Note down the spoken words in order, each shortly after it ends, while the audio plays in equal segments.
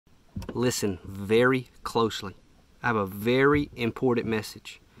listen very closely. I have a very important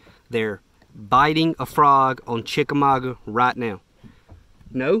message. They're biting a frog on Chickamauga right now.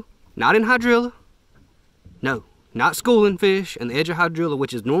 No, not in hydrilla. No, not schooling fish and the edge of hydrilla,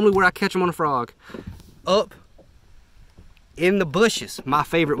 which is normally where I catch them on a frog. Up in the bushes, my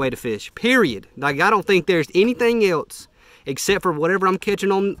favorite way to fish, period. Like, I don't think there's anything else except for whatever I'm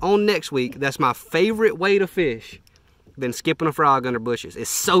catching on next week. That's my favorite way to fish than skipping a frog under bushes. It's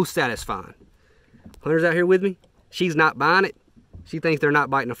so satisfying. Hunter's out here with me. She's not buying it. She thinks they're not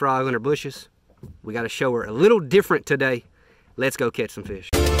biting a frog under bushes. We got to show her a little different today. Let's go catch some fish.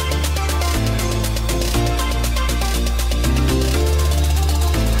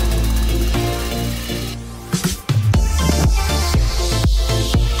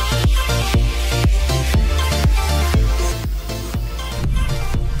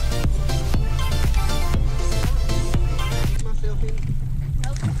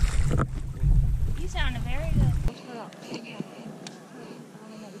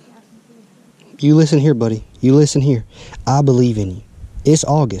 You listen here, buddy. You listen here. I believe in you. It's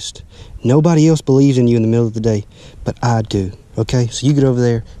August. Nobody else believes in you in the middle of the day, but I do. Okay? So you get over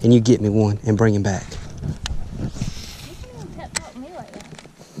there and you get me one and bring him back.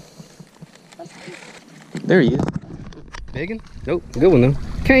 There he is. Big one? Nope. Good one though.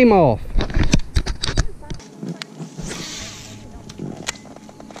 Came off.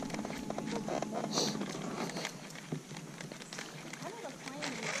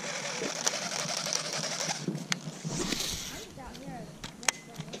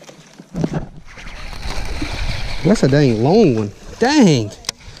 That's a dang long one. Dang.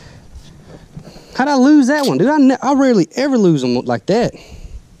 How'd I lose that one? Dude, I rarely ever lose them like that.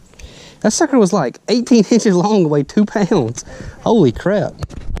 That sucker was like 18 inches long, weighed 2 pounds. Holy crap.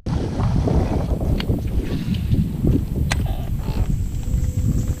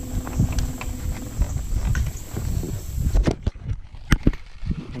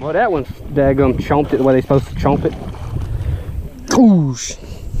 Well, that one's daggum chomped it the way they're supposed to chomp it. Whoosh.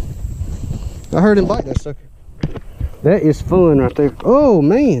 I heard him bite that sucker. That is fun right there. Oh,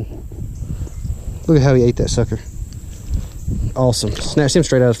 man. Look at how he ate that sucker. Awesome. Snatched him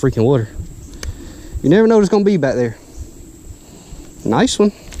straight out of the freaking water. You never know what it's going to be back there. Nice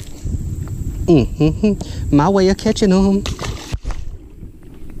one. My way of catching them.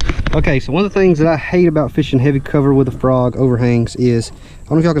 Okay, so one of the things that I hate about fishing heavy cover with a frog overhangs is, I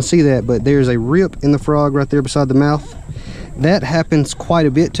don't know if y'all can see that, but there's a rip in the frog right there beside the mouth. That happens quite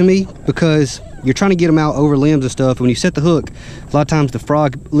a bit to me because you're trying to get them out over limbs and stuff. When you set the hook, a lot of times the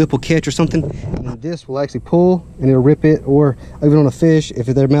frog lip will catch or something, and this will actually pull and it'll rip it, or even on a fish, if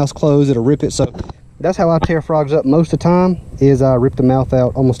their mouth's closed, it'll rip it. So that's how I tear frogs up most of the time, is I rip the mouth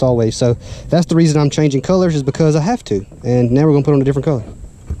out almost always. So that's the reason I'm changing colors, is because I have to. And now we're gonna put on a different color.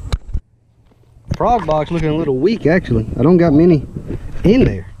 Frog box looking a little weak actually. I don't got many in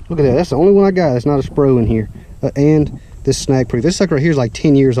there. Look at that, that's the only one I got. That's not a Spro in here. And this snag proof. This sucker right here is like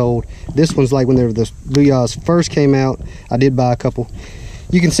 10 years old. This one's like when the booyahs first came out. I did buy a couple.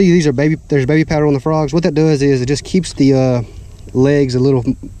 You can see these are there's baby powder on the frogs. What that does is it just keeps the legs a little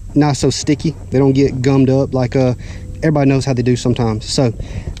not so sticky. They don't get gummed up like everybody knows how they do sometimes. So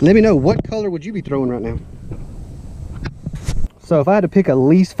let me know, what color would you be throwing right now? So if I had to pick a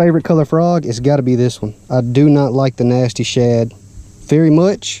least favorite color frog, it's got to be this one. I do not like the nasty shad very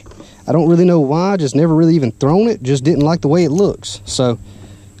much. I don't really know why, just never really even thrown it, just didn't like the way it looks. So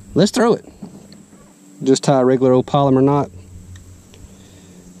let's throw it. Just tie a regular old polymer knot.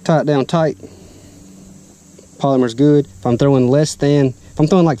 Tie it down tight. Polymer's good. If I'm throwing like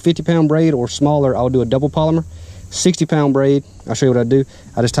 50-pound braid or smaller, I'll do a double polymer. 60-pound braid, I'll show you what I do.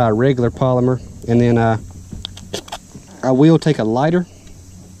 I just tie a regular polymer, and then I will take a lighter.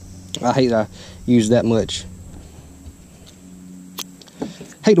 I hate I use that much.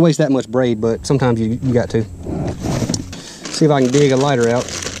 Hate to waste that much braid, but sometimes you got to. See if I can dig a lighter out.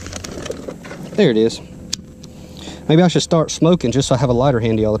 There it is. Maybe I should start smoking just so I have a lighter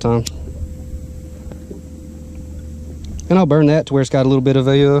handy all the time. And I'll burn that to where it's got a little bit of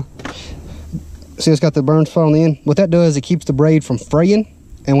a, see, it's got the burn spot on the end. What that does, it keeps the braid from fraying.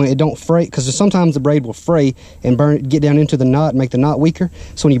 And when it don't fray, because sometimes the braid will fray and get down into the knot and make the knot weaker.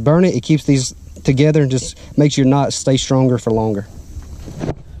 So when you burn it, it keeps these together and just makes your knot stay stronger for longer.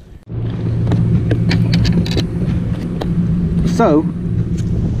 So,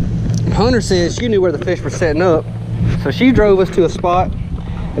 Hunter says she knew where the fish were setting up, so she drove us to a spot,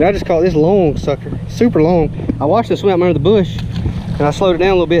 and I just caught this long sucker, super long. I watched it swim under the bush, and I slowed it down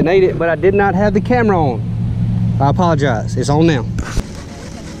a little bit and ate it, but I did not have the camera on. I apologize. It's on now.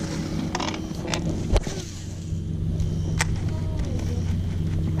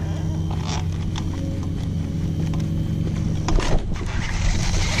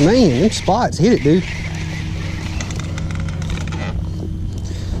 Man, them spots hit it, dude.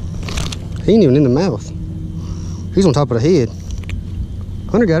 He ain't even in the mouth. He's on top of the head.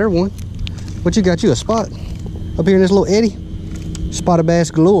 Hunter got her one. What you got? You a spot up here in this little eddy? Spotted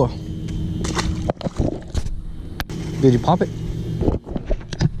bass galore. Did you pop it?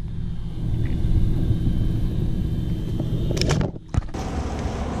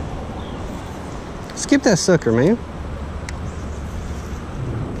 Skip that sucker, man.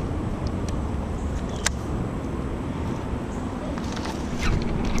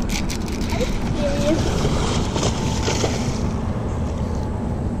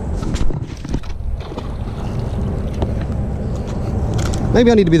 Maybe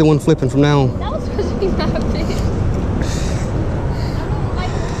I need to be the one flipping from now on. That was supposed to be my fish. I don't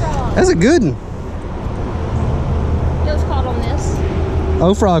like the frog. That's a good one. It was caught on this.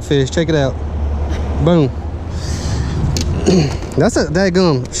 Oh, frogfish. Check it out. Boom. That's a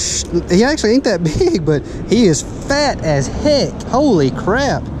daggum. He actually ain't that big, but he is fat as heck. Holy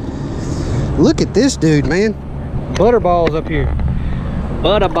crap. Look at this dude, man. Butterballs up here.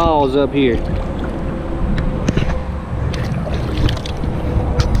 Butterballs up here.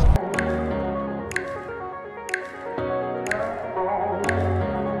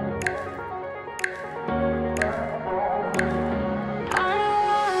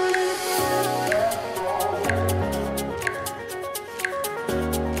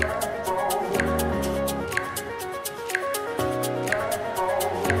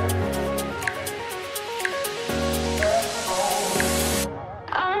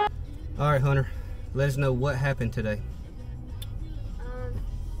 All right, Hunter, let us know what happened today.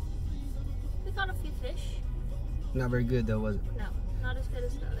 We caught a few fish. Not very good though, was it? No, not as good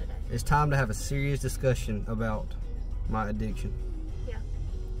as the other day. It's time to have a serious discussion about my addiction. Yeah.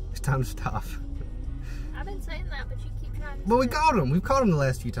 It's time to stop. I've been saying that, but you keep trying to. But we caught them. We've caught them the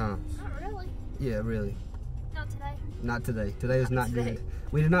last few times. Not really. Yeah, really. Not today. Not today. Today was not today. good.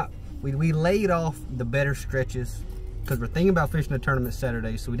 We did not. We laid off the better stretches because we're thinking about fishing a tournament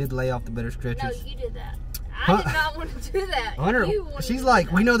Saturday, so we did lay off the better stretches. No, you did that. I did not want to do that. Hunter, she's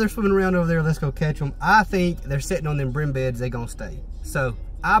like, we know they're swimming around over there. Let's go catch them. I think they're sitting on them brim beds. They're gonna stay. So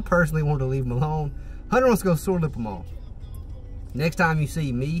I personally want to leave them alone. Hunter wants to go sword lip them all. Next time you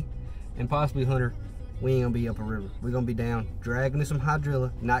see me and possibly Hunter, we ain't gonna be up a river. We're gonna be down dragging to some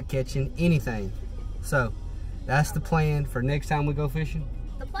hydrilla, not catching anything. So that's the plan for next time we go fishing.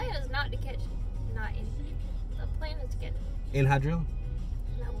 The plan is not to catch anything. The plan is to catch in hydrilla.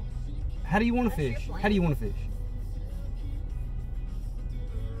 No. How do you want to fish? How do you want to fish?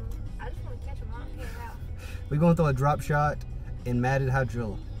 I just want to catch them. I don't care how. We're gonna throw a drop shot in matted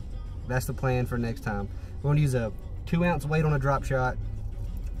hydrilla. That's the plan for next time. We're gonna use a 2-ounce weight on a drop shot,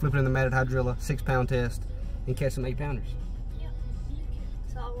 flip it in the matted hydrilla, 6-pound test, and catch some 8-pounders. Yeah.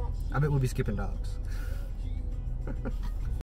 So I won't. I bet we'll be skipping dogs.